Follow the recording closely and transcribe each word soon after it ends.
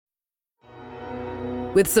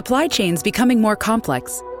With supply chains becoming more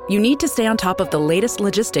complex, you need to stay on top of the latest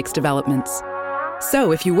logistics developments.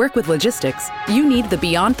 So if you work with logistics, you need the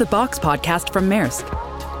Beyond the Box podcast from Maersk.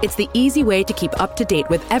 It's the easy way to keep up to date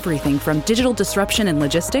with everything from digital disruption in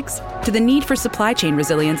logistics to the need for supply chain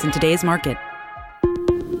resilience in today's market.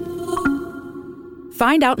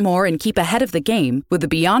 Find out more and keep ahead of the game with the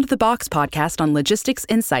Beyond the Box podcast on logistics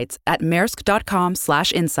insights at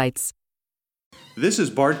maersk.com/insights. This is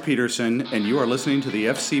Bart Peterson, and you are listening to the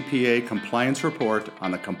FCPA Compliance Report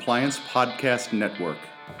on the Compliance Podcast Network.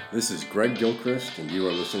 This is Greg Gilchrist, and you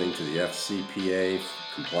are listening to the FCPA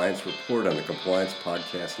Compliance Report on the Compliance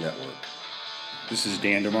Podcast Network. This is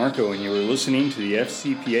Dan DeMarco, and you are listening to the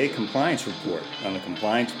FCPA Compliance Report on the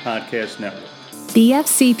Compliance Podcast Network. The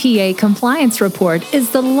FCPA Compliance Report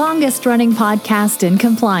is the longest-running podcast in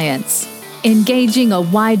compliance, engaging a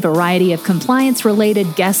wide variety of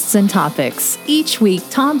compliance-related guests and topics. Each week,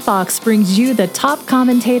 Tom Fox brings you the top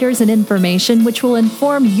commentators and information which will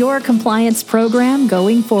inform your compliance program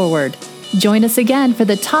going forward. Join us again for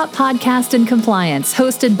the top podcast in compliance,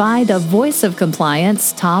 hosted by the voice of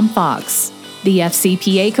compliance, Tom Fox. The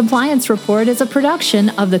FCPA Compliance Report is a production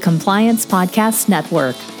of the Compliance Podcast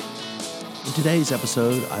Network. In today's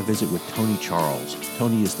episode, I visit with Tony Charles.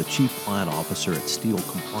 Tony is the Chief Client Officer at Steel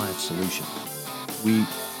Compliance Solutions. We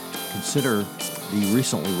consider the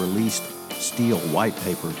recently released Steel White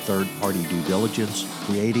Paper, Third-Party Due Diligence,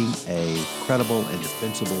 creating a credible and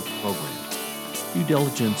defensible program. Due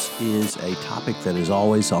diligence is a topic that is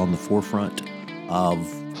always on the forefront of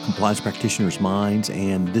compliance practitioners' minds,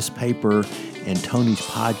 and this paper and Tony's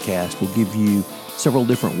podcast will give you several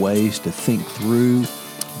different ways to think through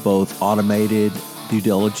both automated due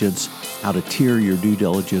diligence, how to tier your due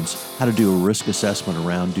diligence, how to do a risk assessment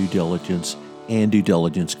around due diligence, and due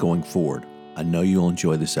diligence going forward. I know you'll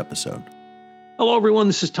enjoy this episode. Hello, everyone.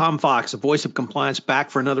 This is Tom Fox, the voice of compliance, back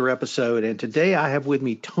for another episode. And today I have with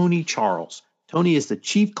me Tony Charles. Tony is the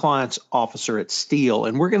Chief Clients Officer at Steel,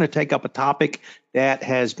 and we're going to take up a topic that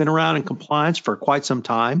has been around in compliance for quite some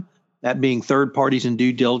time, that being third parties and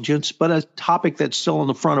due diligence, but a topic that's still on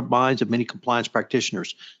the front of minds of many compliance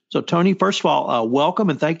practitioners. So, Tony, first of all, welcome,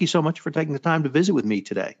 and thank you so much for taking the time to visit with me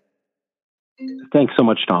today. Thanks so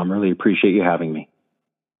much, Tom. Really appreciate you having me.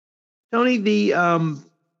 Tony, the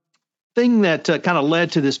thing that kind of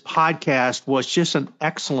led to this podcast was just an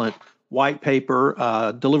excellent white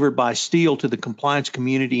paper delivered by Steel to the compliance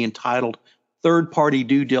community entitled Third-Party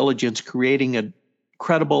Due Diligence, Creating a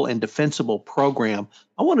Credible and Defensible Program.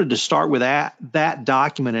 I wanted to start with that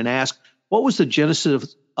document and ask, what was the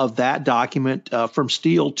genesis of that document from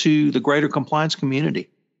Steel to the greater compliance community?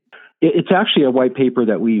 It's actually a white paper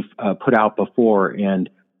that we've put out before, and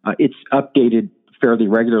it's updated fairly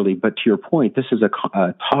regularly. But to your point, this is a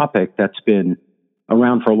topic that's been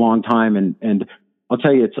around for a long time, and I'll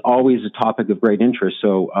tell you, it's always a topic of great interest.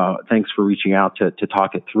 So thanks for reaching out to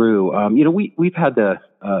talk it through. We've had the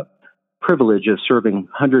privilege of serving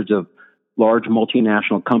hundreds of large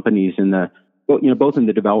multinational companies in both in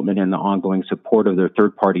the development and the ongoing support of their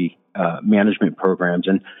third-party management programs.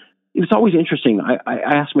 And it's always interesting. I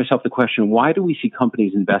ask myself the question, why do we see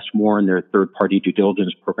companies invest more in their third-party due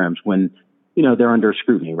diligence programs when, they're under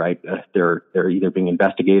scrutiny, right? They're either being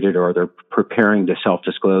investigated or they're preparing to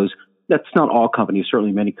self-disclose. That's not all companies.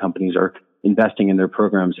 Certainly many companies are investing in their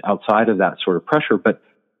programs outside of that sort of pressure. But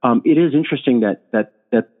it is interesting that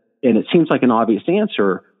and it seems like an obvious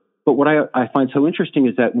answer, but what I find so interesting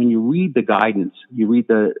is that when you read the guidance, you read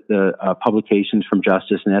the publications from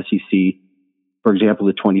Justice and SEC, for example,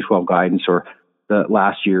 the 2012 guidance or the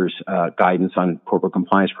last year's guidance on corporate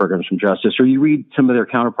compliance programs from Justice, or you read some of their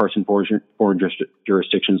counterparts in foreign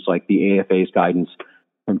jurisdictions like the AFA's guidance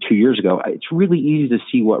from 2 years ago, it's really easy to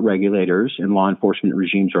see what regulators and law enforcement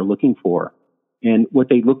regimes are looking for. And what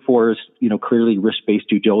they look for is, clearly risk-based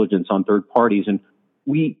due diligence on third parties. And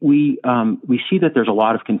we see that there's a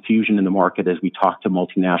lot of confusion in the market as we talk to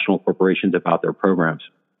multinational corporations about their programs.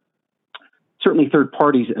 Certainly, third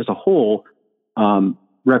parties as a whole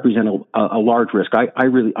represent a large risk.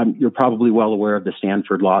 You're probably well aware of the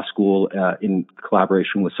Stanford Law School in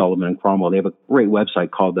collaboration with Sullivan and Cromwell. They have a great website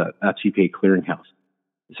called the FCPA Clearinghouse.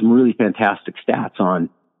 Some really fantastic stats on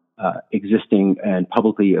existing and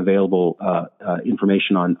publicly available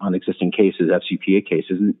information on existing cases, FCPA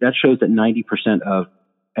cases. And that shows that 90% of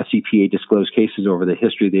FCPA disclosed cases over the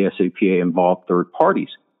history of the FCPA involve third parties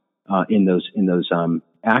in those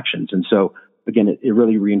actions. And so, again, it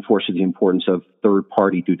really reinforces the importance of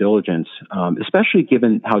third-party due diligence, especially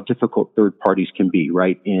given how difficult third parties can be,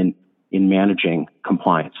 right, in managing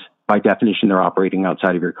compliance. By definition, they're operating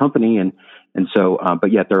outside of your company, and so,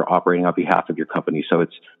 but yet they're operating on behalf of your company. So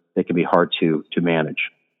they can be hard to manage.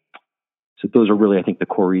 So those are really, I think, the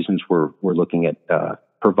core reasons we're looking at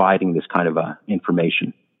providing this kind of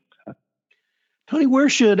information. Tony, where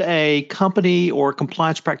should a company or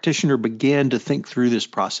compliance practitioner begin to think through this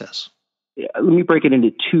process? Let me break it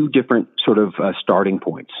into two different sort of starting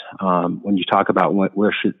points. When you talk about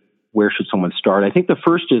where should someone start, I think the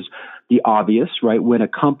first is the obvious, right? When a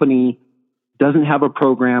company doesn't have a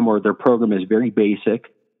program or their program is very basic,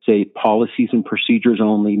 say policies and procedures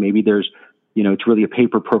only, maybe there's, it's really a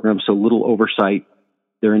paper program, so little oversight.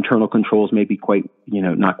 Their internal controls may be quite,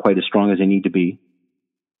 not quite as strong as they need to be.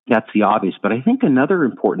 That's the obvious. But I think another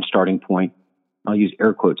important starting point, I'll use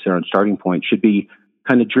air quotes there on starting point, should be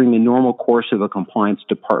kind of during the normal course of a compliance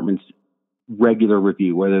department's regular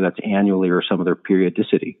review, whether that's annually or some other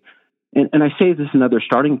periodicity. And I say this is another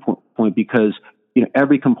starting point because,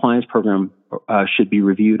 every compliance program should be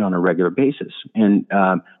reviewed on a regular basis. And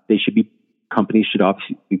companies should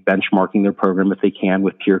obviously be benchmarking their program if they can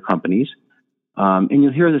with peer companies. And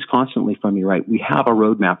you'll hear this constantly from me, right? We have a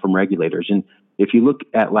roadmap from regulators. And if you look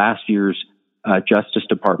at last year's Justice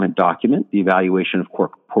Department document, the evaluation of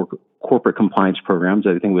corporate compliance programs,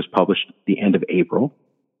 I think was published at the end of April,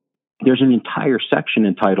 there's an entire section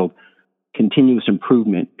entitled Continuous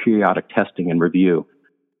Improvement, Periodic Testing and Review.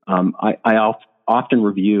 I often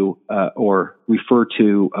review or refer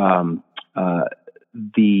to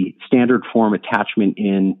the standard form attachment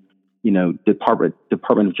in, Department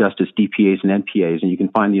of Justice DPAs and NPAs, and you can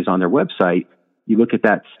find these on their website. You look at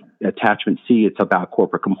that attachment C, it's about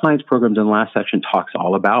corporate compliance programs, and the last section talks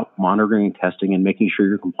all about monitoring and testing and making sure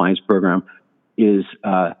your compliance program is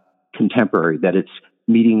contemporary, that it's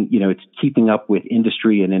meeting, it's keeping up with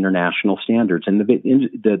industry and international standards. And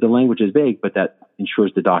the language is vague, but that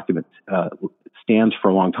ensures the document stands for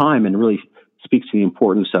a long time and really speaks to the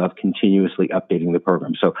importance of continuously updating the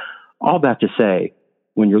program. So all that to say,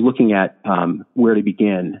 when you're looking at where to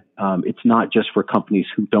begin, it's not just for companies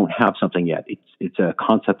who don't have something yet. It's a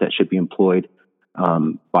concept that should be employed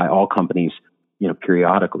by all companies,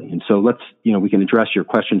 periodically. And so we can address your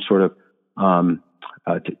question sort of,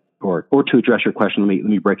 to address your question, let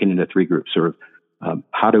me break it into three groups. Sort of,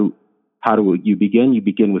 how do you begin? You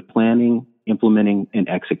begin with planning, implementing, and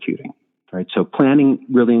executing. Right. So planning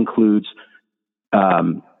really includes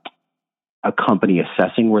a company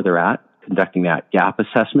assessing where they're at, conducting that gap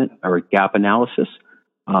assessment or gap analysis,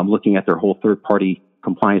 looking at their whole third-party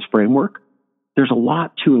compliance framework. There's a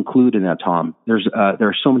lot to include in that, Tom. There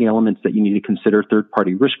are so many elements that you need to consider: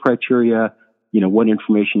 third-party risk criteria, what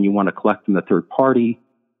information you want to collect from the third party,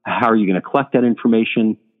 how are you going to collect that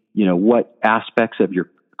information, what aspects of your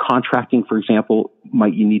contracting, for example,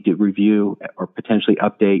 might you need to review or potentially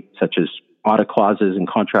update, such as audit clauses and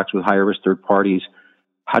contracts with higher risk third parties.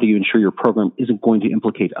 How do you ensure your program isn't going to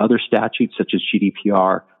implicate other statutes such as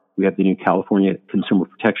GDPR? We have the new California Consumer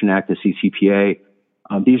Protection Act, the CCPA.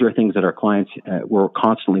 These are things that our clients, we're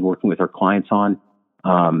constantly working with our clients on.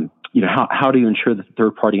 How do you ensure that the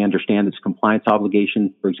third party understands its compliance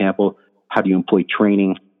obligation? For example, how do you employ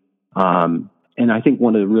training? And I think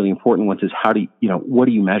one of the really important ones is what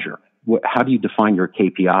do you measure? How do you define your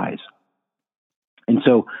KPIs? And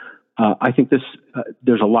so I think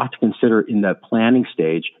there's a lot to consider in the planning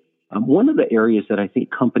stage. One of the areas that I think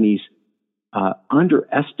companies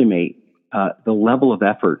underestimate the level of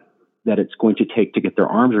effort that it's going to take to get their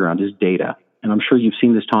arms around is data. And I'm sure you've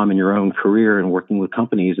seen this, Tom, in your own career and working with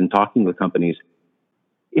companies and talking with companies.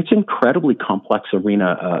 It's an incredibly complex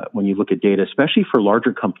arena when you look at data, especially for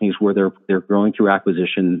larger companies where they're growing through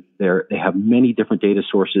acquisition. They have many different data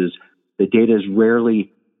sources. The data is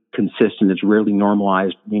rarely consistent. It's rarely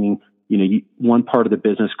normalized, meaning one part of the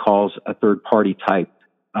business calls a third party type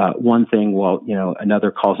one thing, while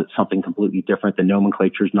another calls it something completely different. The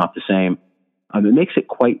nomenclature is not the same. It makes it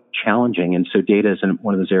quite challenging, and so data is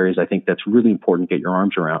one of those areas I think that's really important to get your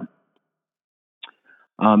arms around.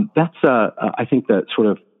 That's I think the sort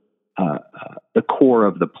of the core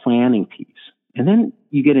of the planning piece, and then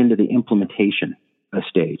you get into the implementation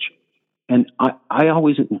stage. And we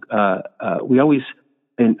always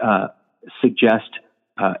suggest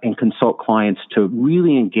and consult clients to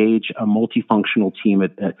really engage a multifunctional team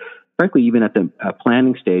frankly, even at the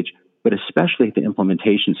planning stage, but especially at the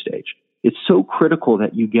implementation stage. It's so critical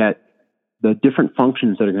that you get the different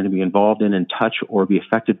functions that are going to be involved in and touch or be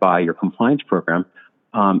affected by your compliance program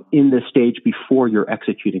in the stage before you're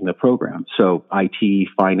executing the program. So IT,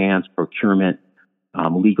 finance, procurement,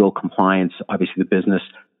 legal, compliance, obviously the business,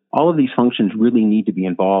 all of these functions really need to be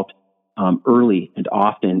involved early and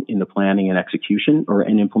often in the planning and execution or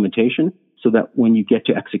in implementation, so that when you get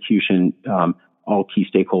to execution, all key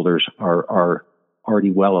stakeholders are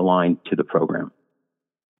already well aligned to the program.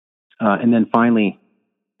 and then finally,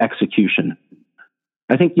 execution.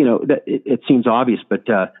 I think, that it seems obvious, but,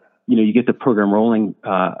 you get the program rolling.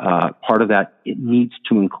 Part of that, it needs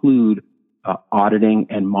to include auditing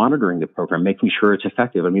and monitoring the program, making sure it's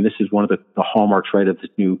effective. I mean, this is one of the hallmarks, right, of this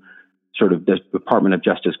new sort of this Department of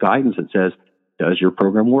Justice guidance that says, does your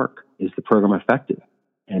program work? Is the program effective?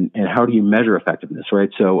 And how do you measure effectiveness, right?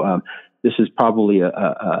 So this is probably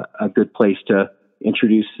a good place to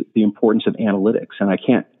introduce the importance of analytics. And I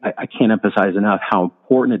can't emphasize enough how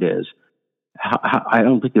important it is. I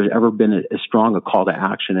don't think there's ever been as strong a call to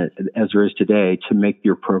action as there is today to make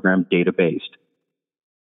your program data-based.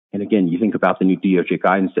 And again, you think about the new DOJ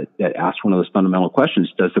guidance that asks one of those fundamental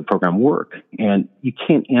questions, does the program work? And you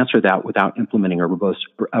can't answer that without implementing a robust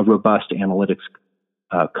analytics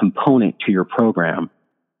component to your program.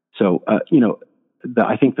 So,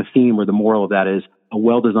 I think the theme or the moral of that is a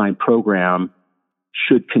well-designed program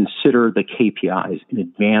should consider the KPIs in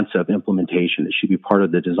advance of implementation. It should be part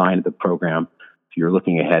of the design of the program. If you're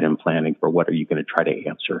looking ahead and planning for what are you going to try to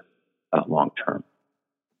answer long-term.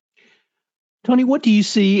 Tony, what do you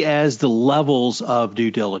see as the levels of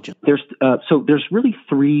due diligence? There's really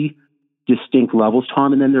three distinct levels,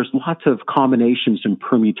 Tom, and then there's lots of combinations and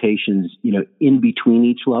permutations, in between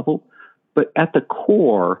each level. But at the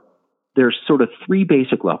core, there's sort of three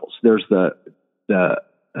basic levels. There's the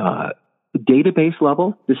database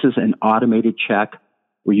level. This is an automated check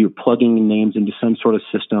where you're plugging names into some sort of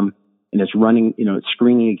system, and it's running, it's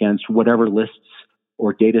screening against whatever lists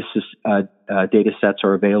or data sets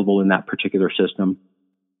are available in that particular system.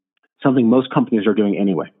 Something most companies are doing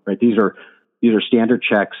anyway, right? These are standard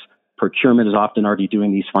checks. Procurement is often already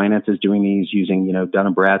doing these. Finance is doing these using,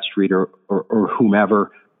 Dun & Bradstreet or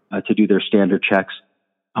whomever to do their standard checks.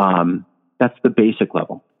 That's the basic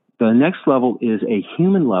level. The next level is a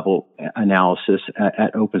human level analysis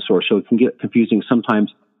at open source. So it can get confusing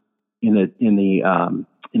sometimes in the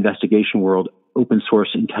investigation world. Open source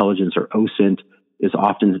intelligence, or OSINT, is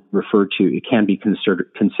often referred to. It can be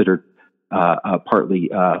considered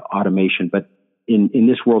partly automation, but in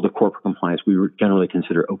this world of corporate compliance, we generally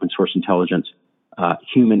consider open source intelligence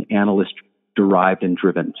human analyst derived and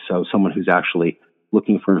driven. So someone who's actually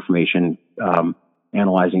looking for information,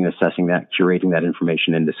 analyzing, assessing that, curating that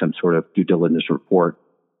information into some sort of due diligence report.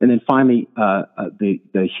 And then finally, the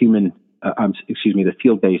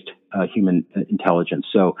field-based human intelligence.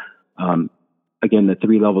 So again, the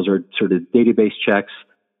three levels are sort of database checks,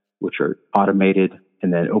 which are automated,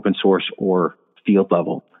 and then open source or field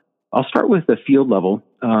level. I'll start with the field level,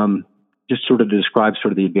 just sort of to describe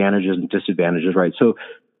sort of the advantages and disadvantages, right? So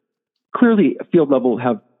clearly, field level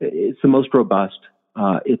it's the most robust.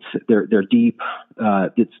 They're deep.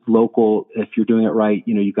 It's local. If you're doing it right,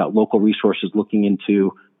 you've got local resources looking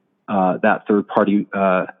into that third party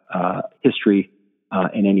history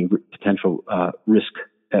and any potential risk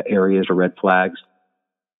areas or red flags.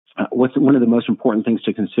 What's one of the most important things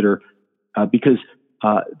to consider, because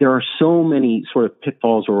there are so many sort of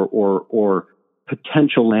pitfalls or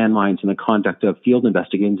potential landmines in the conduct of field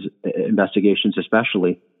investigations,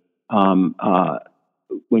 especially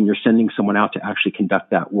when you're sending someone out to actually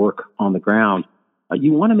conduct that work on the ground.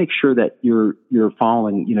 You want to make sure that you're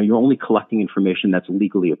following, you're only collecting information that's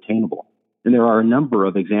legally obtainable. And there are a number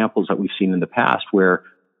of examples that we've seen in the past where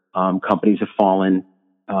companies have fallen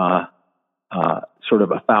sort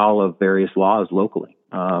of afoul of various laws locally.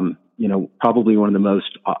 Probably one of the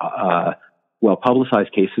most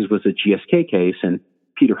well-publicized cases was the GSK case, and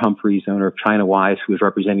Peter Humphreys, owner of China Wise, who was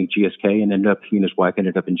representing GSK, and he and his wife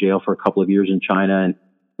ended up in jail for a couple of years in China. And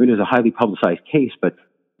it was a highly publicized case, but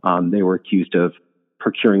they were accused of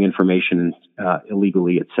procuring information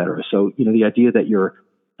illegally, et cetera. So, the idea that you're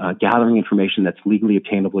gathering information that's legally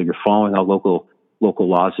obtainable, you're following all local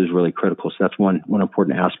laws is really critical. So that's one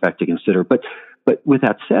important aspect to consider. But with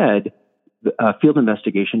that said, the field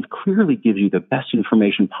investigation clearly gives you the best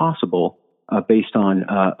information possible based on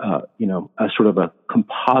a sort of a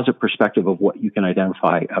composite perspective of what you can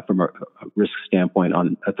identify from a risk standpoint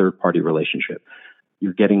on a third-party relationship.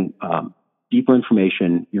 You're getting deeper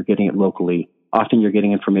information. You're getting it locally. Often you're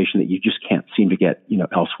getting information that you just can't seem to get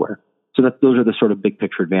elsewhere. So those are the sort of big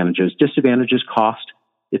picture advantages. Disadvantages: cost.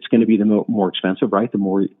 It's going to be the more expensive, right? The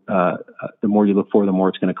more you look for, the more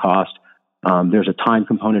it's going to cost. There's a time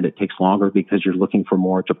component. It takes longer because you're looking for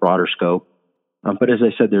more. It's a broader scope. But as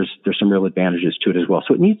I said, there's some real advantages to it as well.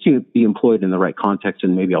 So it needs to be employed in the right context,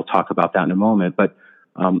 and maybe I'll talk about that in a moment. But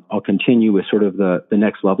I'll continue with sort of the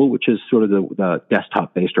next level, which is sort of the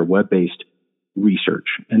desktop-based or web-based research.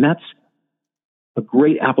 And that's a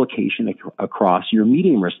great application across your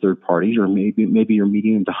medium-risk third parties, or maybe your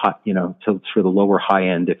medium to high, for the lower high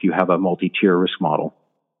end if you have a multi-tier risk model.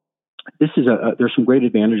 there's some great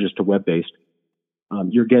advantages to web-based.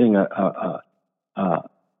 You're getting a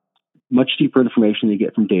much deeper information than you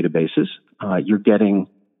get from databases. You're getting,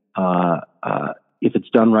 if it's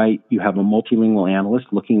done right, you have a multilingual analyst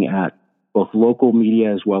looking at both local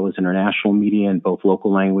media as well as international media in both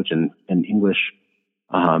local language and English.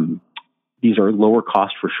 These are lower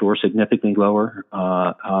cost for sure, significantly lower.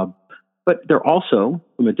 But they're also,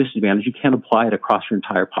 from a disadvantage, you can't apply it across your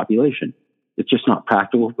entire population. It's just not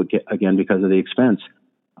practical, again, because of the expense.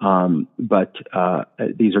 But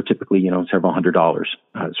these are typically, several $100s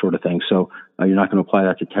sort of thing. So you're not going to apply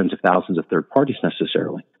that to tens of thousands of third parties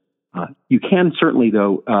necessarily. You can certainly,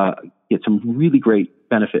 though, get some really great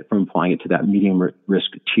benefit from applying it to that medium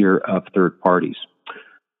risk tier of third parties.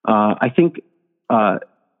 I think the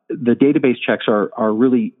database checks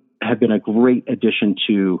have been a great addition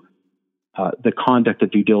to the conduct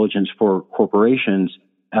of due diligence for corporations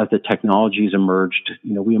as the technologies emerged.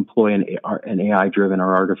 We employ an AI-driven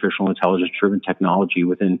or artificial intelligence-driven technology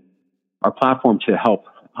within our platform to help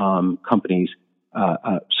companies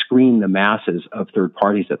screen the masses of third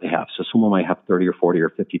parties that they have. So someone might have 30 or 40 or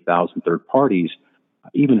 50,000 third parties,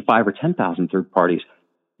 even 5 or 10,000 third parties.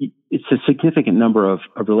 It's a significant number of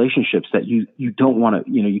relationships that you don't want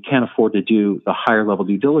to, you can't afford to do the higher level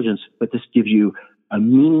due diligence, but this gives you a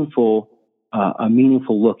meaningful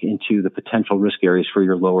look into the potential risk areas for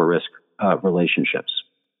your lower risk relationships.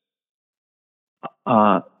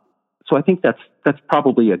 So I think that's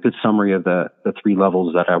probably a good summary of the three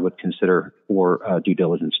levels that I would consider for due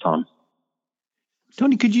diligence, Tom.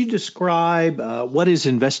 Tony, could you describe what is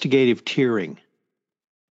investigative tiering?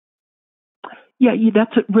 Yeah,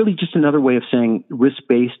 that's really just another way of saying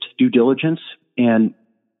risk-based due diligence, and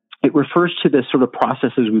it refers to the sort of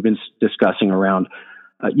processes we've been discussing around,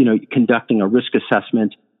 conducting a risk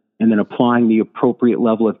assessment and then applying the appropriate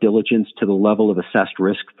level of diligence to the level of assessed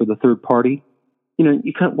risk for the third party.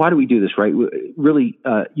 Why do we do this, right? Really,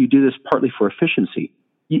 you do this partly for efficiency.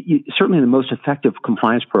 Certainly the most effective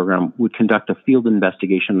compliance program would conduct a field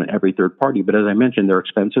investigation on every third party, but as I mentioned, they're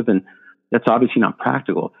expensive, and that's obviously not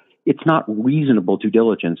practical. It's not reasonable due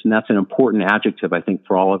diligence, and that's an important adjective, I think,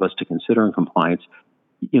 for all of us to consider in compliance.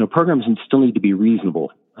 Programs still need to be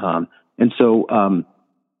reasonable. And so,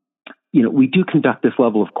 we do conduct this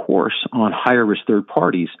level of course on higher risk third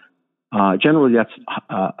parties. Generally, that's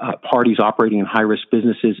parties operating in high risk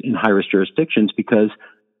businesses in high risk jurisdictions, because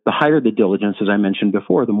the higher the diligence, as I mentioned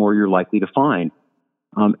before, the more you're likely to find.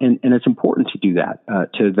 And it's important to do that,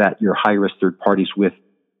 to vet your high risk third parties with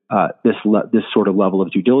this sort of level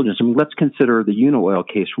of due diligence. I mean, let's consider the Unaoil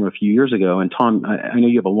case from a few years ago. And Tom, I know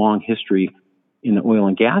you have a long history in the oil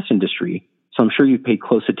and gas industry, so I'm sure you've paid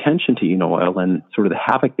close attention to Unaoil and sort of the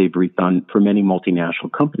havoc they've wreaked on for many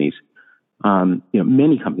multinational companies.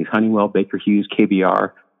 Many companies, Honeywell, Baker Hughes,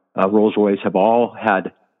 KBR, Rolls-Royce, have all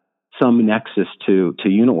had some nexus to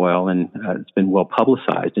Unaoil, and it's been well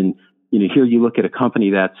publicized. And here you look at a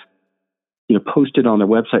company that's posted on their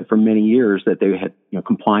website for many years that they had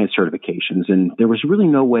compliance certifications, and there was really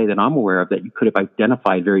no way that I'm aware of that you could have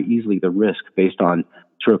identified very easily the risk based on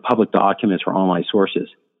sort of public documents or online sources,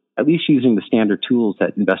 at least using the standard tools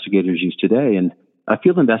that investigators use today. And a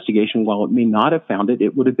field investigation, while it may not have found it,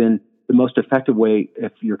 it would have been the most effective way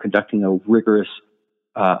if you're conducting a rigorous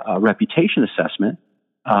reputation assessment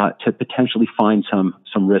to potentially find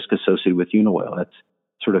some risk associated with Unaoil. That's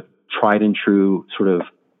sort of tried and true, sort of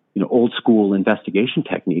old school investigation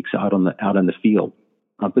techniques out on the field.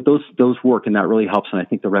 But those work, and that really helps. And I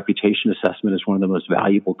think the reputation assessment is one of the most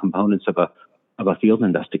valuable components of a field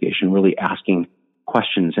investigation, really asking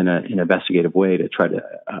questions in an investigative way to try to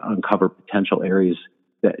uncover potential areas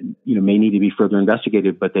that may need to be further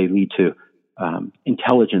investigated, but they lead to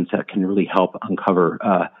intelligence that can really help uncover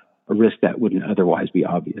a risk that wouldn't otherwise be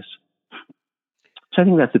obvious. So I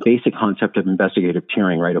think that's the basic concept of investigative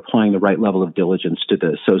tiering, right? Applying the right level of diligence to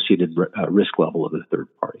the associated risk level of the third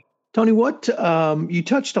party. Tony, what you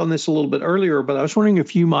touched on this a little bit earlier, but I was wondering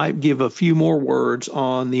if you might give a few more words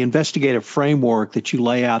on the investigative framework that you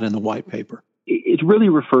lay out in the white paper. It really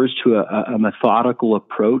refers to a methodical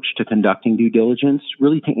approach to conducting due diligence,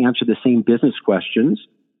 really to answer the same business questions,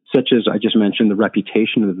 such as I just mentioned, the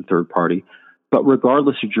reputation of the third party, but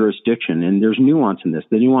regardless of jurisdiction. And there's nuance in this.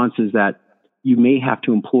 The nuance is that you may have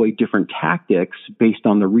to employ different tactics based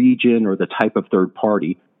on the region or the type of third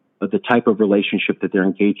party, or the type of relationship that they're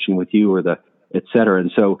engaged in with you, or et cetera.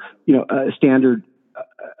 And so,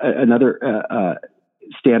 another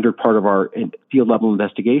standard part of our field level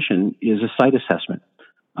investigation is a site assessment.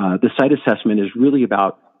 The site assessment is really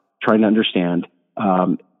about trying to understand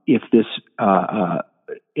if this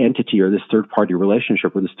entity or this third party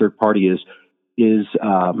relationship or this third party is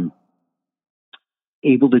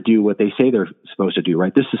able to do what they say they're supposed to do,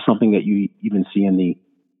 right? This is something that you even see in the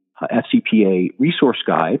FCPA resource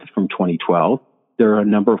guide from 2012. There are a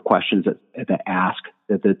number of questions that ask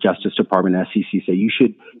that the Justice Department and SEC say you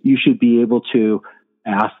should be able to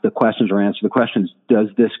ask the questions or answer the questions. Does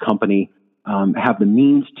this company have the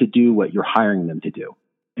means to do what you're hiring them to do?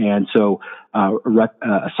 And so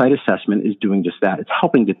a site assessment is doing just that. It's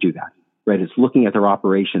helping to do that, right? It's looking at their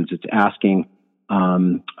operations. It's asking,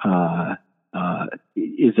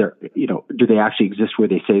 is there, do they actually exist where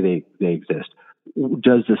they say they exist?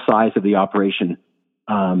 Does the size of the operation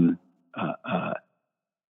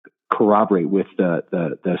corroborate with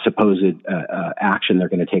the supposed action they're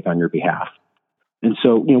going to take on your behalf? And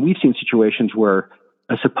so, we've seen situations where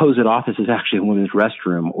a supposed office is actually a women's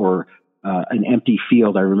restroom or an empty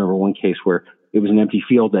field. I remember one case where it was an empty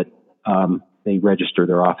field that they registered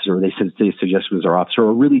their office, or they suggested was their office, or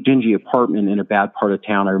a really dingy apartment in a bad part of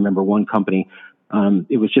town. I remember one company,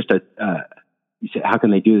 it was just you said, how can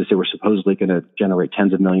they do this? They were supposedly going to generate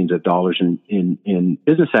tens of millions of dollars in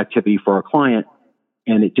business activity for a client,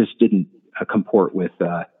 and it just didn't comport with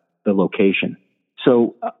the location.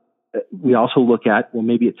 So we also look at, well,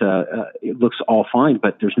 maybe it looks all fine,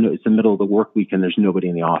 but it's the middle of the work week and there's nobody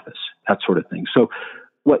in the office, that sort of thing. So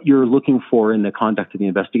what you're looking for in the conduct of the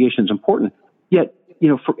investigation is important. Yet,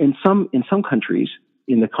 in some countries,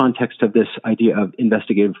 in the context of this idea of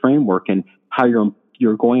investigative framework and how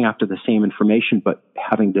you're going after the same information, but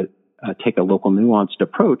having to take a local nuanced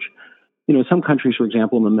approach, some countries, for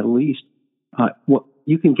example, in the Middle East,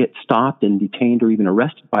 you can get stopped and detained or even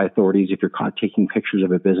arrested by authorities if you're caught taking pictures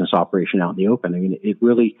of a business operation out in the open. I mean, it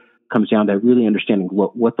really comes down to really understanding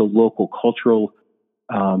what the local cultural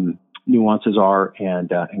nuances are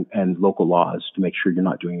and local laws to make sure you're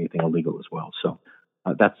not doing anything illegal as well. So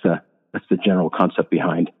that's the general concept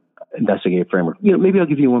behind investigative framework. Maybe I'll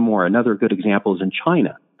give you one more. Another good example is in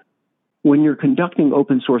China. When you're conducting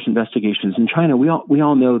open source investigations in China, we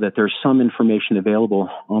all know that there's some information available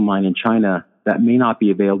online in China that may not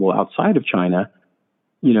be available outside of China,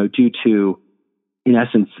 due to, in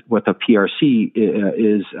essence, what the PRC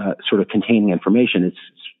is sort of containing information.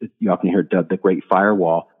 You often hear it dubbed the Great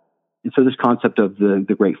Firewall. And so this concept of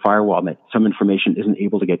the Great Firewall, that some information isn't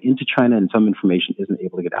able to get into China and some information isn't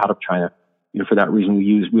able to get out of China. For that reason,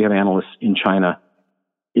 we have analysts in China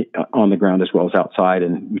on the ground as well as outside,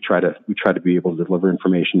 and we try to be able to deliver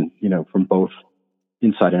information, from both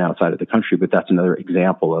inside and outside of the country. But that's another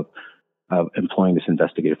example of employing this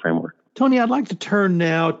investigative framework. Tony, I'd like to turn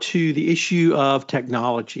now to the issue of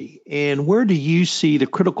technology. And where do you see the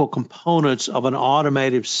critical components of an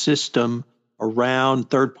automated system around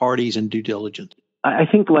third parties and due diligence? I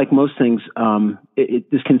think, like most things,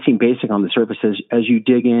 this can seem basic on the surface. As you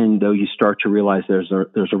dig in, though, you start to realize there's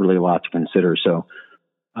a really lot to consider. So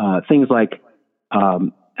things like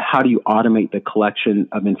how do you automate the collection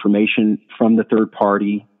of information from the third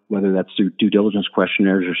party, whether that's through due diligence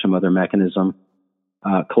questionnaires or some other mechanism,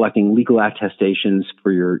 collecting legal attestations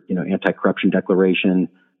for your anti-corruption declaration,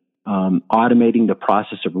 automating the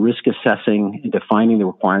process of risk assessing and defining the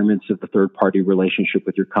requirements of the third party relationship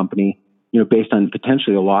with your company, based on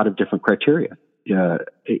potentially a lot of different criteria,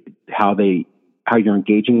 how you're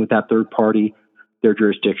engaging with that third party, their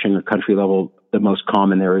jurisdiction or country level. The most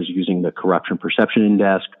common there is using the corruption perception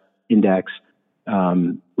index,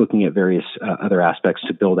 looking at various other aspects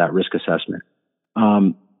to build that risk assessment.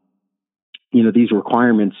 These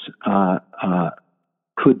requirements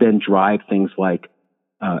could then drive things like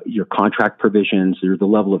your contract provisions, or the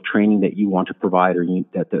level of training that you want to provide or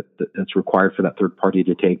that's required for that third party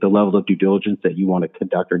to take, the level of due diligence that you want to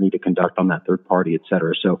conduct or need to conduct on that third party, et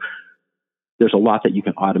cetera. So there's a lot that you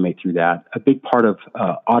can automate through that. A big part of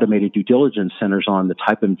automated due diligence centers on the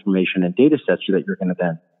type of information and data sets that you're going to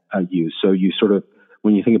then use. So you sort of,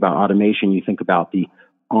 when you think about automation, you think about the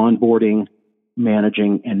onboarding,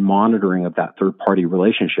 managing, and monitoring of that third-party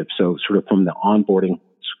relationship. So sort of from the onboarding,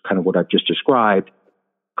 kind of what I've just described,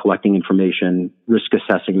 collecting information, risk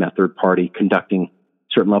assessing that third party, conducting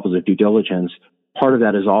certain levels of due diligence. Part of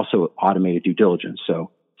that is also automated due diligence.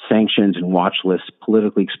 So sanctions and watch lists,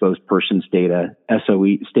 politically exposed persons data,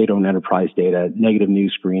 SOE, state-owned enterprise data, negative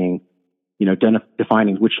news screening,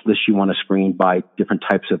 defining which lists you want to screen by different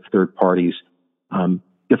types of third parties,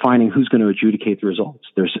 defining who's going to adjudicate the results.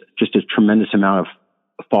 There's just a tremendous amount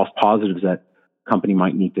of false positives that company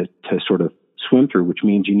might need to sort of swim through, which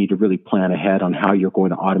means you need to really plan ahead on how you're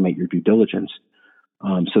going to automate your due diligence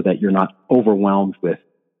so that you're not overwhelmed with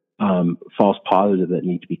false positives that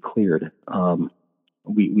need to be cleared.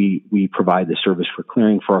 We provide the service for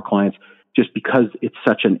clearing for our clients just because it's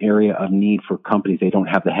such an area of need for companies. They don't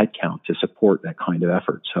have the headcount to support that kind of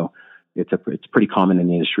effort. So it's pretty common in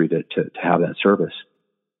the industry to have that service.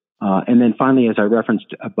 And then finally, as I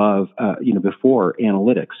referenced above, before,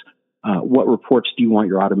 analytics. What reports do you want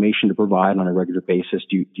your automation to provide on a regular basis?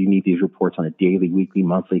 Do you need these reports on a daily, weekly,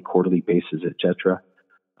 monthly, quarterly basis, et cetera?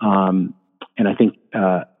 And I think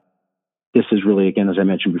this is really, again, as I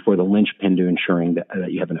mentioned before, the linchpin to ensuring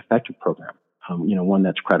that you have an effective program. One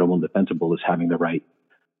that's credible and defensible is having the right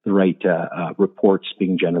reports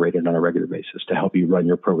being generated on a regular basis to help you run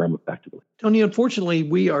your program effectively. Tony, unfortunately,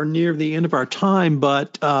 we are near the end of our time,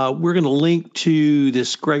 but we're going to link to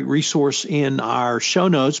this great resource in our show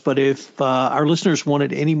notes. But if our listeners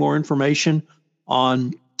wanted any more information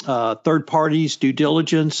on third parties, due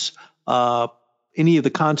diligence, any of the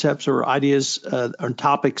concepts or ideas or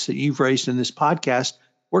topics that you've raised in this podcast,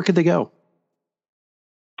 where could they go?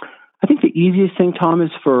 I think the easiest thing, Tom, is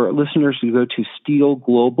for listeners to go to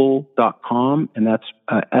steeleglobal.com, and that's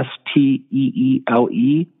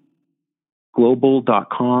STEELE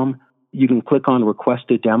global.com. You can click on Request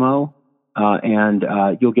a Demo, and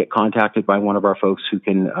you'll get contacted by one of our folks who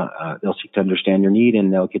can, they'll seek to understand your need,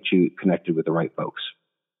 and they'll get you connected with the right folks.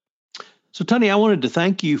 So, Tony, I wanted to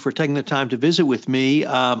thank you for taking the time to visit with me.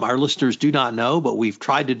 Our listeners do not know, but we've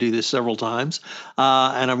tried to do this several times,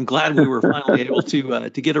 and I'm glad we were finally able to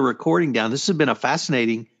get a recording down. This has been a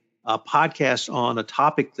fascinating podcast on a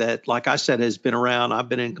topic that, like I said, has been around. I've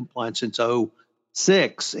been in compliance since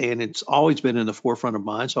 2006, and it's always been in the forefront of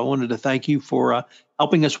mind. So I wanted to thank you for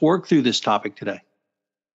helping us work through this topic today.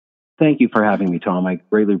 Thank you for having me, Tom. I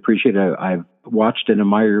greatly appreciate it. I've watched and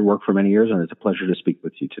admired your work for many years, and it's a pleasure to speak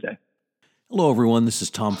with you today. Hello, everyone. This is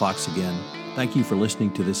Tom Fox again. Thank you for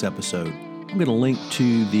listening to this episode. I'm going to link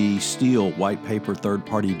to the Steele White Paper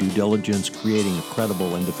Third-Party Due Diligence, Creating a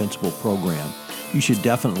Credible and Defensible Program. You should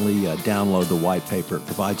definitely download the white paper. It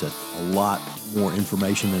provides a lot more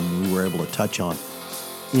information than we were able to touch on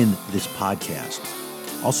in this podcast.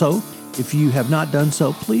 Also, if you have not done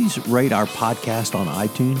so, please rate our podcast on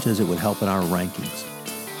iTunes, as it would help in our rankings.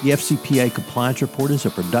 The FCPA Compliance Report is a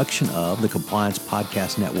production of the Compliance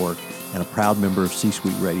Podcast Network and a proud member of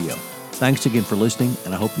C-Suite Radio. Thanks again for listening,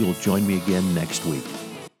 and I hope you'll join me again next week.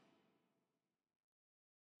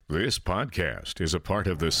 This podcast is a part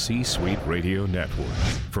of the C-Suite Radio Network.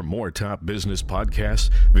 For more top business podcasts,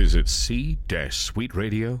 visit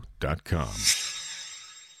c-suiteradio.com.